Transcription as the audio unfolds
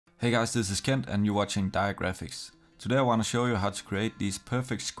Hey guys, this is Kent and you're watching DiaGraphics. Today I want to show you how to create these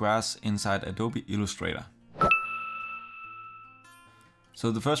perfect squares inside Adobe Illustrator.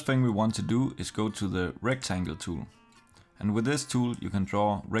 So the first thing we want to do is go to the rectangle tool. And with this tool you can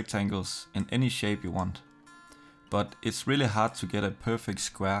draw rectangles in any shape you want. But it's really hard to get a perfect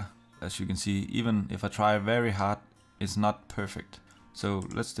square. As you can see, even if I try very hard, it's not perfect. So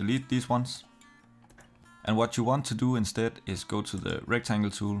let's delete these ones. And what you want to do instead is go to the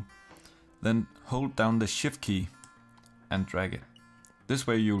rectangle tool, then hold down the shift key and drag it. This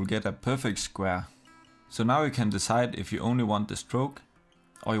way you will get a perfect square. So now you can decide if you only want the stroke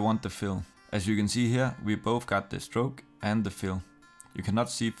or you want the fill. As you can see here, we both got the stroke and the fill. You cannot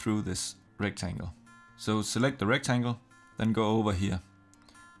see through this rectangle. So select the rectangle, then go over here.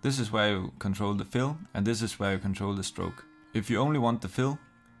 This is where you control the fill and this is where you control the stroke. If you only want the fill,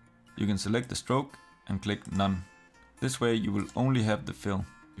 you can select the stroke and click none. This way you will only have the fill.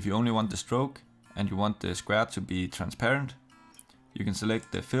 If you only want the stroke and you want the square to be transparent, you can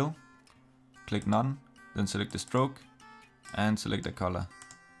select the fill, click none, then select the stroke and select the color.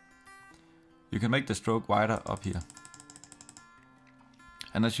 You can make the stroke wider up here.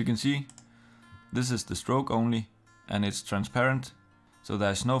 And as you can see, this is the stroke only and it's transparent, so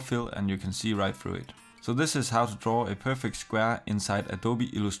there's no fill and you can see right through it. So this is how to draw a perfect square inside Adobe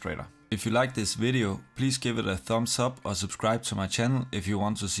Illustrator. If you like this video, please give it a thumbs up or subscribe to my channel if you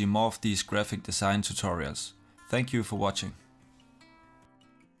want to see more of these graphic design tutorials. Thank you for watching.